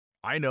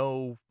I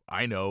know,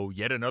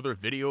 yet another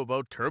video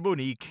about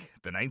Turbonique,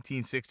 the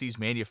 1960s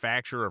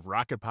manufacturer of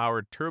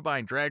rocket-powered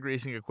turbine drag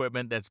racing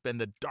equipment that's been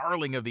the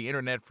darling of the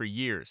internet for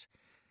years.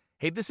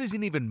 Hey, this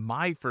isn't even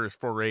my first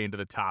foray into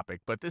the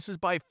topic, but this is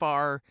by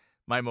far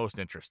my most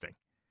interesting.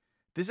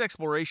 This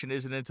exploration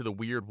isn't into the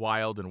weird,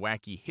 wild, and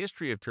wacky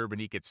history of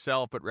Turbonique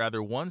itself, but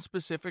rather one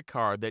specific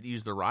car that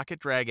used the rocket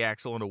drag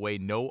axle in a way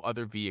no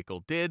other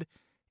vehicle did,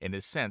 and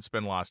has since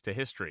been lost to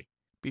history.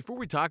 Before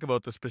we talk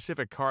about the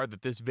specific car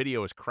that this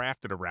video is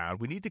crafted around,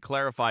 we need to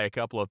clarify a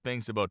couple of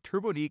things about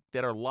Turbonique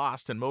that are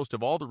lost in most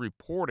of all the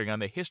reporting on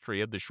the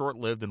history of the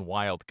short-lived and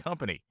wild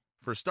company.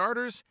 For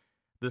starters,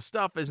 the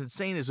stuff, as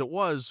insane as it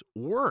was,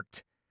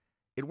 worked.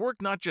 It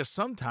worked not just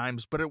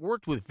sometimes, but it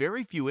worked with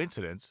very few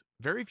incidents,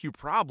 very few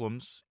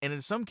problems, and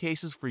in some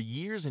cases for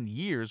years and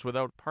years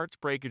without parts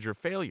breakage or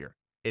failure.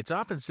 It's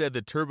often said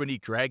that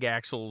Turbonique drag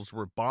axles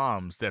were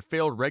bombs that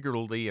failed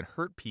regularly and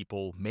hurt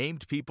people,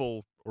 maimed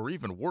people, or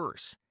even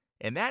worse.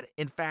 And that,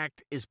 in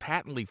fact, is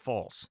patently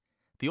false.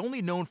 The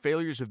only known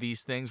failures of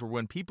these things were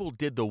when people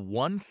did the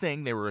one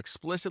thing they were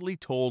explicitly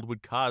told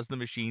would cause the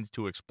machines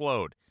to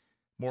explode.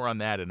 More on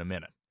that in a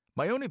minute.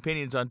 My own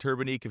opinions on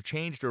Turbonique have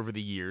changed over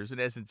the years,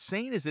 and as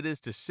insane as it is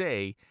to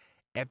say,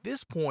 at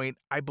this point,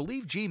 I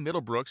believe Gene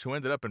Middlebrooks, who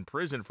ended up in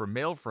prison for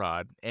mail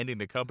fraud, ending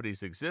the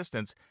company's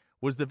existence,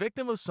 was the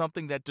victim of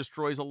something that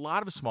destroys a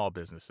lot of small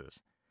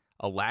businesses: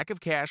 a lack of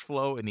cash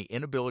flow and the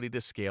inability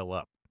to scale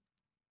up.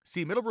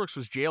 See, Middlebrooks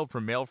was jailed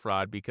for mail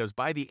fraud because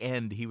by the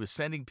end he was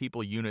sending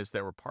people units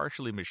that were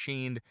partially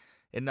machined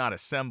and not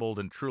assembled,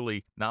 and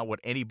truly not what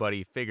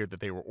anybody figured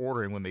that they were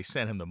ordering when they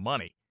sent him the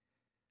money.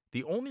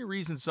 The only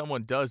reason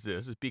someone does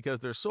this is because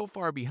they're so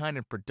far behind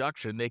in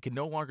production they can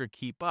no longer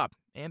keep up,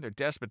 and they're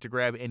desperate to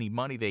grab any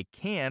money they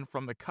can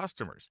from the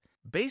customers.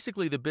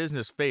 Basically, the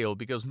business failed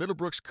because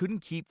Middlebrooks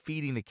couldn't keep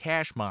feeding the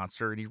cash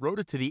monster, and he rode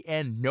it to the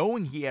end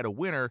knowing he had a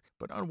winner,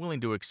 but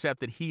unwilling to accept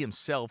that he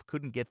himself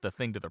couldn't get the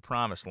thing to the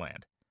promised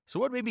land. So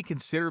what made me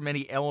consider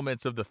many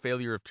elements of the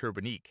failure of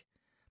Turbonique?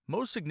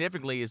 Most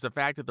significantly is the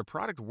fact that the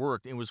product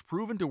worked and was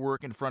proven to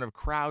work in front of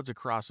crowds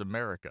across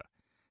America.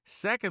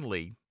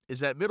 Secondly, is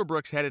that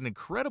Middlebrooks had an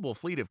incredible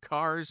fleet of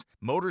cars,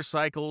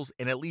 motorcycles,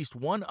 and at least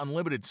one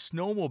unlimited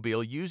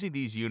snowmobile using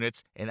these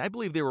units, and I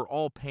believe they were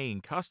all paying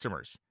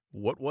customers.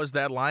 What was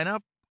that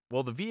lineup?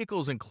 Well, the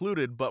vehicles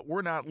included, but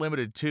were not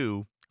limited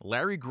to,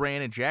 Larry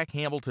Grant and Jack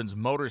Hamilton's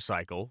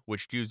motorcycle,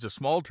 which used a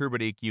small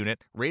Turbonique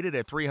unit rated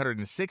at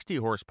 360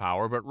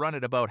 horsepower but run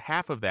at about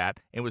half of that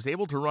and was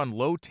able to run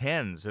low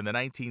tens in the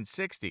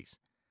 1960s.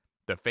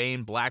 The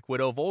famed Black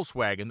Widow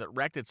Volkswagen that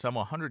wrecked at some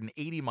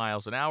 180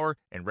 miles an hour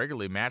and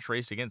regularly match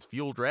raced against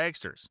fuel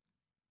dragsters.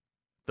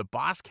 The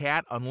Boss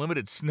Cat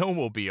Unlimited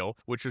Snowmobile,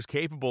 which was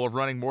capable of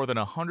running more than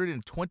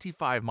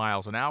 125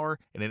 miles an hour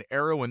in an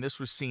era when this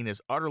was seen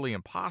as utterly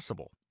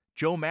impossible.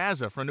 Joe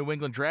Mazza from New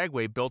England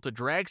Dragway built a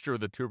dragster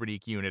with a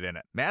Turbonique unit in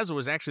it. Mazza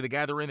was actually the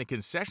guy that ran the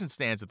concession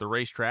stands at the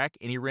racetrack,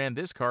 and he ran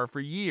this car for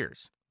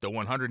years. The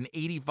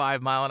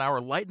 185-mile-an-hour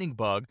Lightning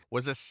Bug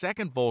was a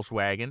second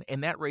Volkswagen,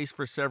 and that raced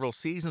for several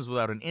seasons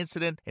without an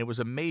incident and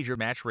was a major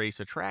match race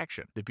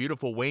attraction. The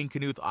beautiful Wayne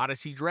Knuth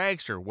Odyssey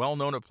Dragster, well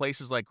known at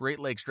places like Great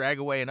Lakes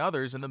Dragaway and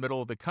others in the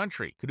middle of the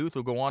country. Knuth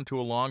will go on to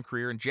a long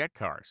career in jet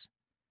cars.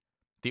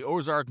 The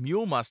Ozark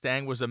Mule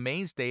Mustang was a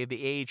mainstay of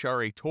the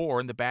AHRA Tour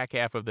in the back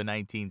half of the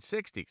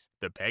 1960s.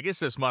 The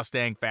Pegasus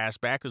Mustang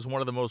Fastback was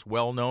one of the most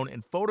well-known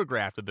and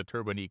photographed of the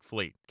Turbonique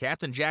fleet.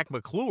 Captain Jack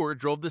McClure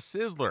drove the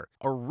Sizzler,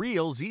 a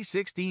real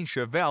Z16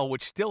 Chevelle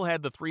which still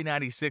had the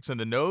 396 in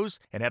the nose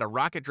and had a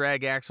rocket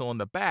drag axle in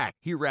the back.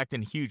 He wrecked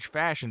in huge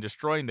fashion,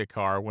 destroying the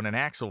car when an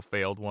axle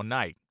failed one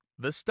night.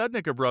 The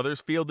Studnicka brothers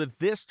fielded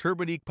this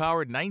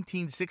Turbonique-powered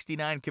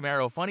 1969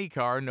 Camaro funny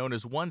car known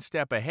as One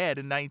Step Ahead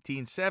in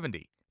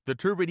 1970. The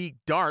Turbonique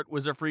Dart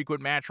was a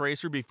frequent match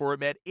racer before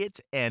it met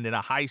its end in a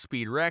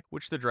high-speed wreck,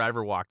 which the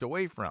driver walked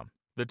away from.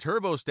 The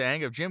Turbo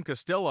Stang of Jim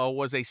Castillo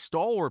was a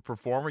stalwart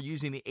performer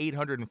using the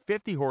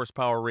 850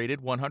 horsepower-rated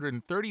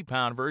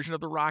 130-pound version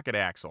of the rocket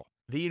axle.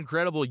 The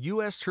incredible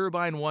U.S.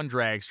 Turbine 1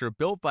 dragster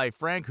built by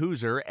Frank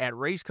Hooser at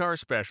Race Car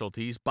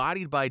Specialties,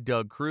 bodied by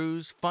Doug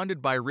Cruz,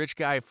 funded by rich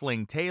guy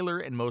Fling Taylor,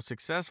 and most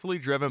successfully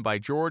driven by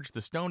George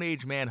the Stone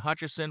Age Man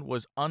Hutchison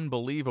was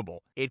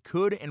unbelievable. It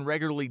could and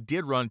regularly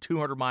did run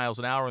 200 miles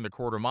an hour in the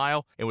quarter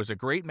mile. It was a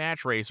great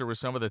match racer with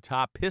some of the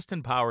top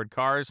piston-powered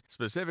cars,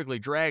 specifically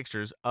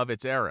dragsters, of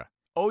its era.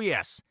 Oh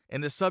yes,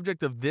 and the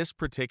subject of this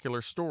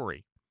particular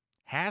story,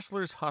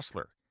 Hassler's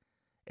Hustler.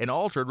 An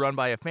altered run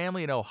by a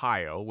family in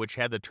Ohio, which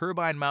had the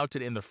turbine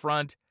mounted in the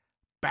front,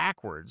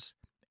 backwards,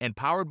 and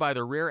powered by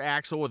the rear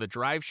axle with a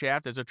drive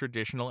shaft as a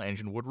traditional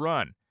engine would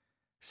run.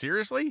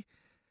 Seriously?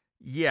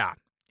 Yeah,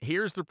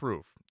 here's the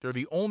proof. They're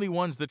the only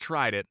ones that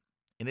tried it,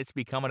 and it's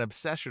become an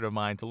obsession of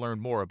mine to learn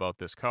more about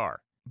this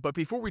car. But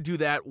before we do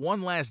that,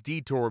 one last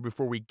detour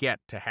before we get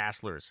to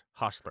Hassler's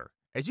Hustler.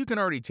 As you can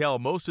already tell,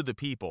 most of the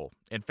people,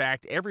 in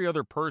fact, every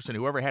other person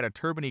who ever had a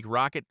Turbonique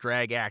rocket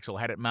drag axle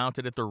had it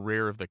mounted at the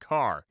rear of the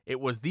car. It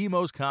was the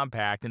most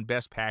compact and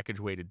best packaged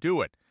way to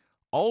do it.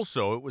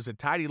 Also, it was a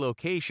tidy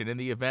location in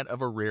the event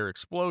of a rare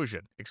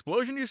explosion.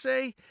 Explosion, you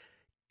say?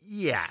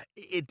 Yeah,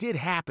 it did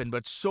happen,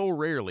 but so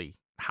rarely.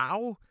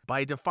 How?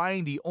 By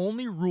defying the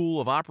only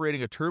rule of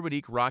operating a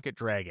Turbonique rocket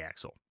drag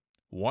axle.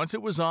 Once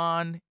it was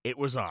on, it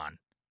was on.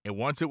 And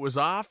once it was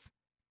off,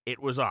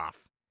 it was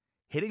off.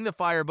 Hitting the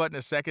fire button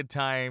a second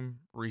time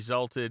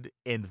resulted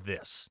in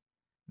this.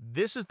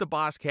 This is the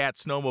Boss Cat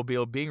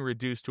snowmobile being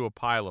reduced to a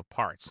pile of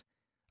parts.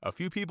 A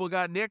few people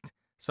got nicked,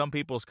 some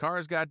people's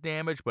cars got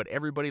damaged, but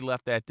everybody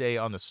left that day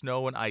on the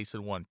snow and ice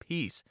in one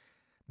piece.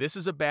 This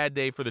is a bad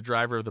day for the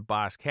driver of the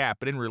Boss Cat,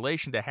 but in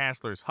relation to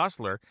Hassler's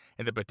Hustler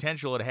and the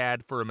potential it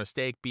had for a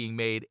mistake being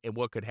made and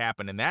what could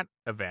happen in that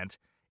event,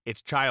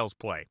 it's child's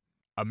play.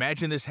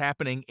 Imagine this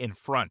happening in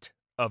front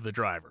of the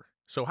driver.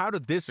 So how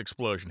did this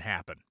explosion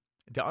happen?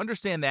 To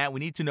understand that, we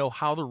need to know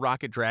how the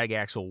rocket drag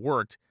axle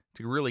worked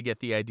to really get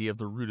the idea of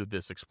the root of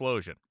this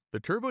explosion. The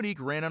Turbonique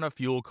ran on a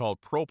fuel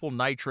called propyl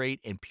nitrate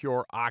and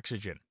pure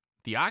oxygen.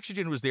 The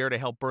oxygen was there to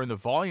help burn the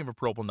volume of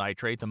propyl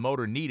nitrate the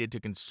motor needed to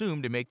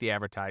consume to make the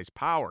advertised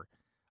power.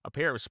 A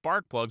pair of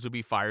spark plugs would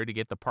be fired to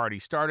get the party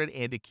started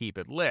and to keep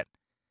it lit.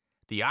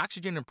 The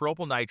oxygen and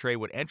propyl nitrate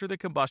would enter the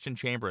combustion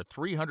chamber at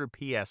 300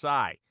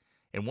 psi,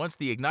 and once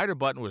the igniter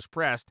button was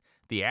pressed,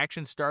 the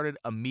action started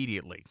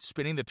immediately,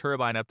 spinning the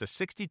turbine up to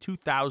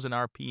 62,000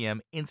 RPM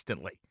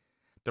instantly.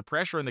 The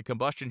pressure in the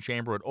combustion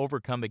chamber would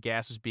overcome the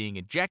gases being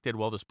injected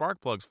while the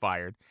spark plugs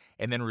fired,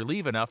 and then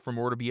relieve enough for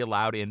more to be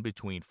allowed in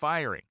between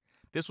firing.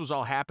 This was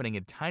all happening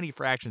in tiny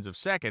fractions of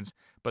seconds,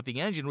 but the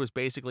engine was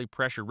basically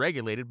pressure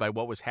regulated by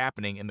what was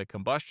happening in the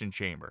combustion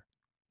chamber.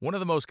 One of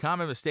the most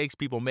common mistakes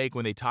people make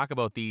when they talk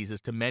about these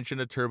is to mention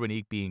a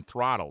Turbonique being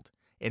throttled.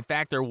 In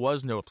fact, there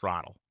was no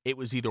throttle. It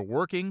was either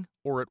working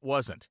or it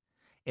wasn't.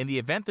 In the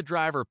event the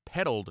driver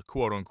pedaled,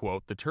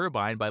 quote-unquote, the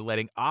turbine by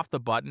letting off the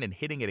button and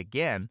hitting it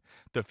again,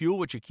 the fuel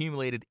which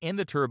accumulated in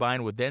the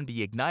turbine would then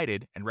be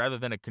ignited, and rather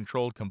than a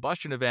controlled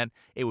combustion event,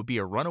 it would be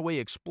a runaway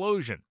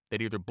explosion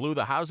that either blew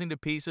the housing to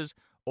pieces,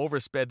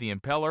 oversped the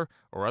impeller,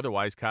 or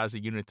otherwise caused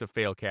the unit to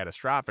fail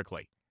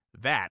catastrophically.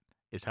 That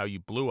is how you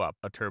blew up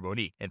a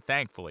Turbonique, and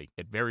thankfully,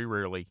 it very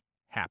rarely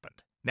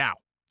happened. Now,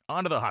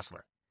 on to the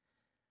Hustler.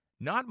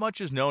 Not much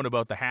is known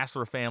about the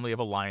Hassler family of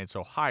Alliance,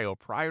 Ohio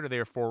prior to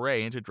their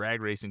foray into drag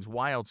racing's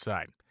wild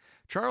side.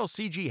 Charles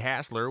C.G.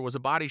 Hassler was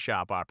a body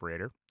shop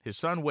operator. His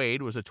son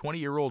Wade was a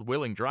 20-year-old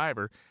willing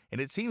driver,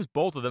 and it seems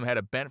both of them had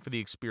a bent for the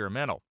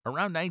experimental.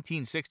 Around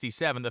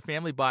 1967, the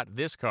family bought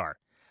this car,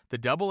 the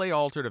AA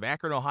altered of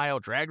Akron, Ohio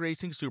drag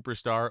racing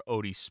superstar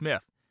Odie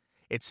Smith.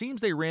 It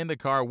seems they ran the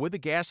car with the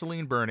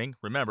gasoline burning.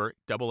 Remember,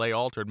 AA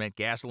altered meant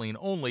gasoline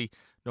only,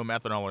 no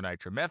methanol or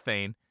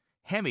nitromethane.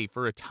 Hemi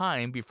for a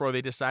time before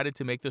they decided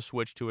to make the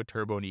switch to a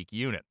Turbonique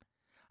unit.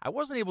 I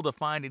wasn't able to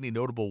find any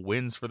notable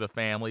wins for the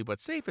family, but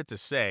safe it to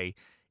say,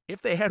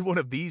 if they had one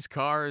of these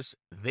cars,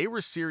 they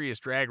were serious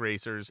drag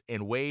racers,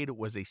 and Wade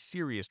was a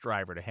serious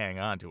driver to hang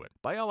on to it.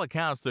 By all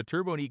accounts, the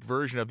Turbonique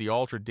version of the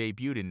Ultra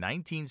debuted in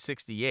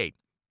 1968,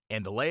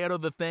 and the layout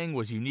of the thing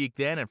was unique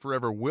then and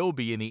forever will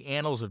be in the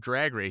annals of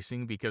drag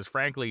racing because,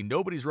 frankly,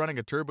 nobody's running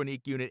a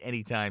Turbonique unit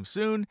anytime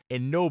soon,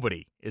 and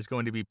nobody is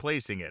going to be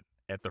placing it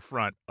at the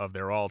front of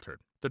their altered.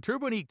 The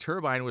Turbonique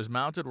turbine was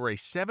mounted where a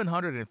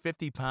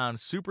 750-pound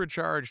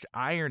supercharged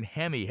iron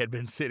Hemi had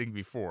been sitting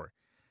before.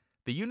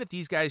 The unit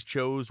these guys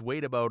chose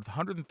weighed about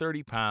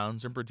 130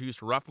 pounds and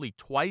produced roughly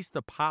twice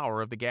the power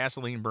of the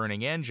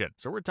gasoline-burning engine.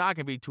 So we're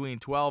talking between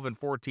 12 and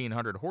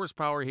 1,400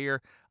 horsepower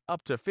here,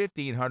 up to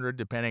 1,500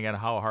 depending on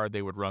how hard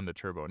they would run the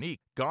Turbonique.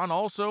 Gone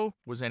also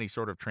was any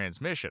sort of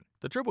transmission.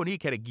 The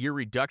Turbonique had a gear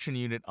reduction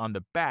unit on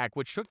the back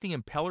which took the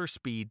impeller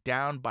speed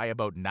down by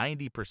about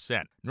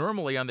 90%.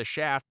 Normally on the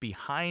shaft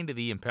behind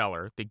the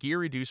impeller, the gear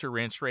reducer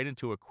ran straight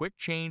into a quick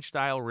change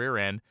style rear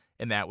end,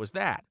 and that was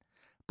that.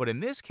 But in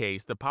this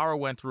case, the power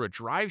went through a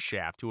drive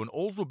shaft to an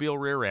Oldsmobile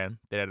rear end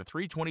that had a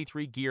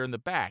 323 gear in the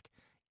back.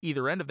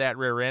 Either end of that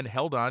rear end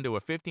held on to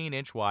a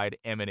 15-inch wide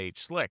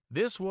M&H slick.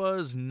 This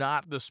was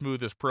not the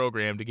smoothest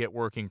program to get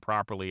working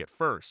properly at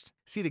first.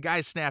 See, the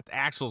guys snapped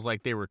axles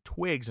like they were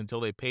twigs until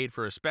they paid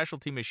for a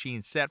specialty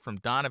machine set from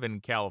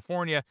Donovan,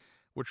 California,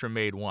 which were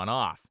made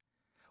one-off.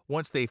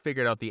 Once they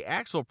figured out the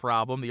axle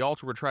problem, the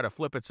Ultra would try to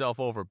flip itself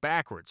over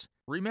backwards.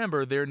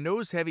 Remember, their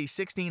nose-heavy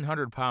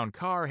 1,600-pound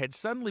car had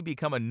suddenly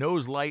become a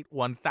nose-light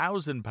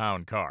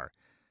 1,000-pound car.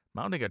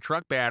 Mounting a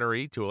truck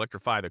battery to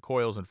electrify the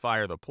coils and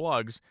fire the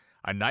plugs,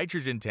 a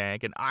nitrogen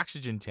tank, an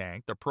oxygen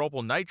tank, the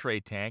propyl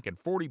nitrate tank, and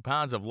 40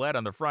 pounds of lead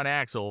on the front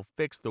axle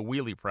fixed the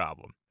wheelie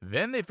problem.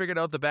 Then they figured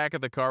out the back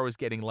of the car was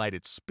getting light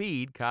at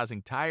speed,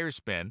 causing tire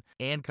spin,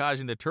 and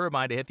causing the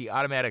turbine to hit the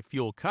automatic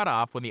fuel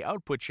cutoff when the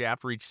output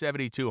shaft reached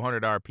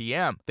 7,200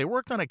 RPM. They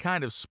worked on a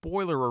kind of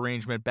spoiler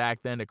arrangement back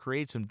then to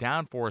create some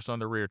downforce on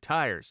the rear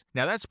tires.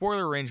 Now that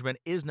spoiler arrangement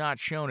is not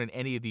shown in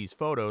any of these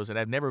photos, and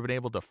I've never been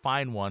able to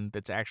find one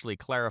that actually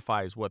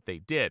clarifies what they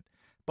did.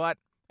 But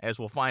as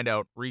we'll find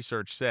out,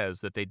 research says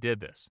that they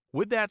did this.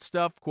 With that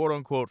stuff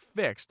quote-unquote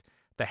fixed,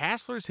 The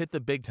Hasslers hit the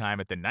big time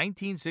at the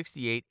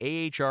 1968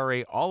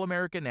 AHRA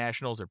All-American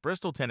Nationals at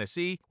Bristol,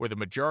 Tennessee, where the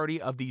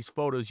majority of these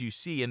photos you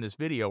see in this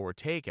video were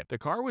taken. The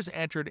car was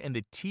entered in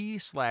the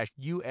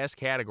T/US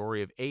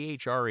category of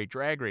AHRA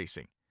drag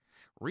racing.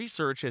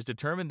 Research has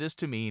determined this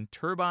to mean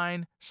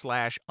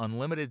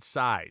turbine/unlimited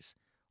size.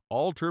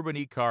 All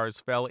Turbonique cars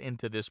fell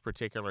into this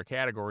particular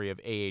category of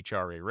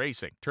AHRA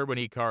racing.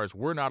 Turbonique cars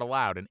were not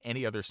allowed in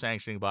any other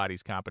sanctioning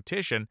body's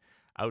competition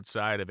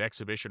outside of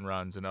exhibition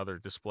runs and other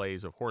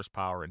displays of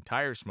horsepower and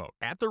tire smoke.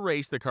 At the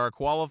race, the car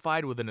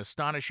qualified with an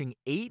astonishing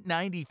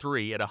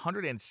 893 at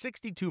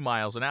 162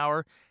 miles an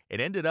hour.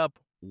 It ended up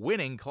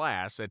winning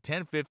class at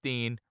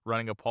 10:15,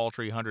 running a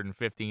paltry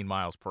 115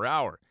 miles per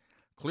hour.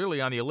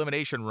 Clearly on the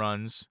elimination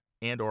runs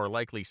and/or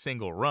likely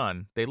single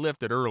run, they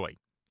lifted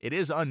early. It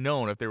is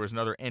unknown if there was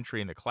another entry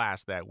in the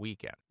class that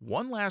weekend.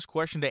 One last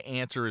question to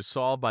answer is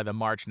solved by the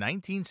March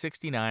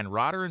 1969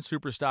 Rotter and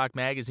Superstock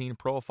magazine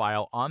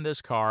profile on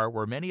this car,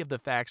 where many of the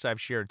facts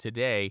I've shared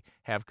today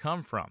have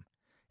come from.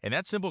 And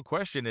that simple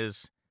question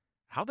is,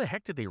 how the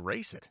heck did they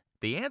race it?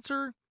 The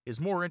answer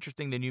is more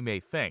interesting than you may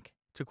think.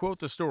 To quote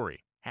the story,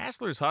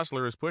 Hassler's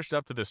Hustler is pushed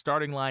up to the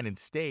starting line and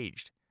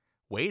staged.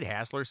 Wade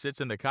Hassler sits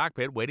in the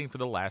cockpit waiting for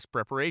the last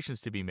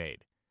preparations to be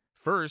made.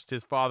 First,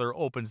 his father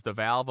opens the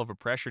valve of a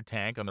pressure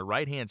tank on the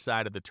right-hand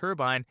side of the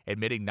turbine,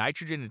 admitting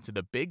nitrogen into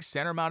the big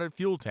center-mounted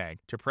fuel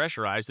tank to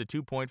pressurize the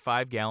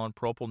 2.5-gallon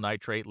propyl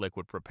nitrate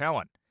liquid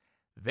propellant.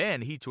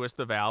 Then he twists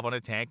the valve on a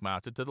tank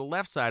mounted to the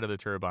left side of the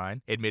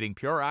turbine, admitting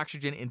pure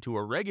oxygen into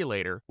a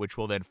regulator, which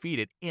will then feed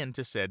it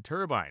into said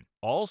turbine.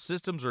 All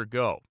systems are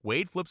go.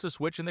 Wade flips a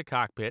switch in the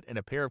cockpit, and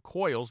a pair of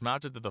coils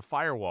mounted to the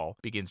firewall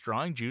begins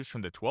drawing juice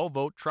from the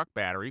 12-volt truck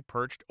battery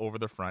perched over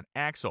the front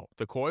axle.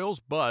 The coils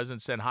buzz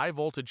and send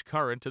high-voltage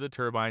current to the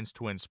turbine's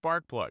twin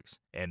spark plugs.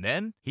 And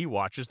then he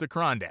watches the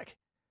cron deck.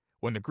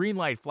 When the green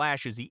light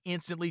flashes, he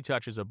instantly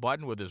touches a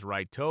button with his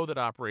right toe that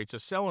operates a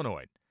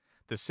solenoid.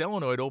 The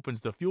solenoid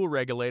opens the fuel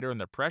regulator,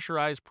 and the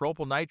pressurized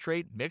propyl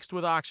nitrate mixed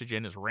with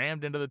oxygen is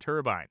rammed into the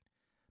turbine.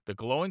 The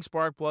glowing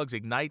spark plugs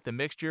ignite the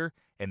mixture,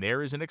 and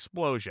there is an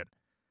explosion.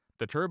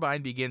 The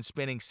turbine begins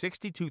spinning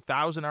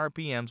 62,000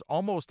 RPMs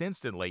almost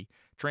instantly,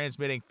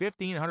 transmitting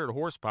 1,500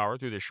 horsepower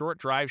through the short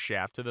drive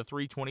shaft to the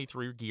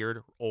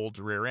 323-geared Olds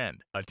rear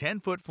end. A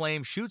 10-foot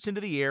flame shoots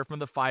into the air from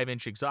the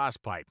 5-inch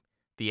exhaust pipe.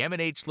 The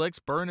M&H slicks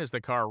burn as the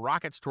car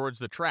rockets towards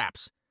the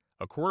traps.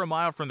 A quarter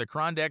mile from the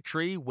cron deck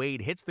tree,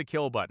 Wade hits the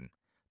kill button.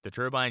 The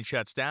turbine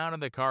shuts down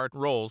and the car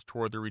rolls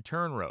toward the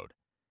return road.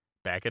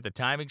 Back at the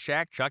timing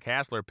shack, Chuck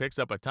Hassler picks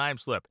up a time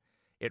slip.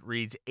 It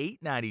reads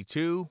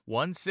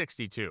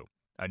 892-162,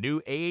 a new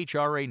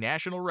AHRA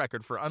national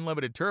record for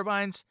unlimited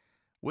turbines,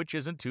 which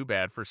isn't too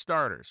bad for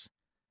starters.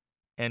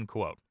 End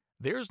quote.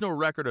 There's no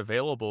record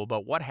available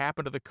about what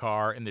happened to the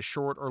car in the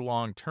short or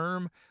long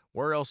term,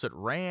 where else it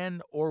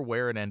ran, or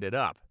where it ended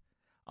up.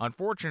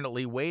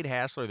 Unfortunately, Wade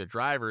Hassler, the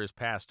driver, has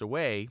passed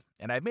away,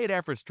 and I've made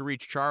efforts to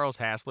reach Charles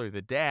Hassler,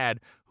 the dad,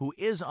 who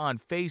is on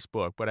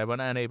Facebook, but I've been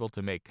unable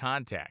to make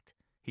contact.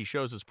 He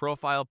shows his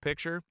profile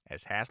picture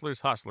as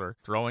Hassler's Hustler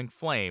throwing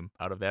flame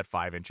out of that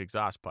 5-inch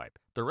exhaust pipe.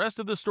 The rest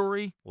of the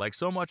story, like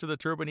so much of the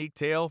Turbonique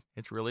tale,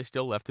 it's really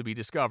still left to be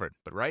discovered.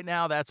 But right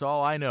now, that's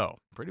all I know.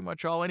 Pretty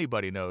much all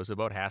anybody knows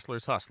about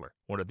Hassler's Hustler.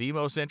 One of the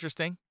most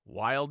interesting,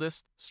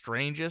 wildest,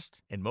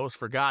 strangest, and most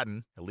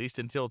forgotten, at least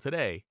until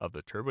today, of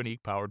the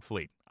Turbonique-powered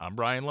fleet. I'm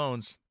Brian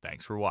Loans.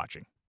 Thanks for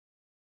watching.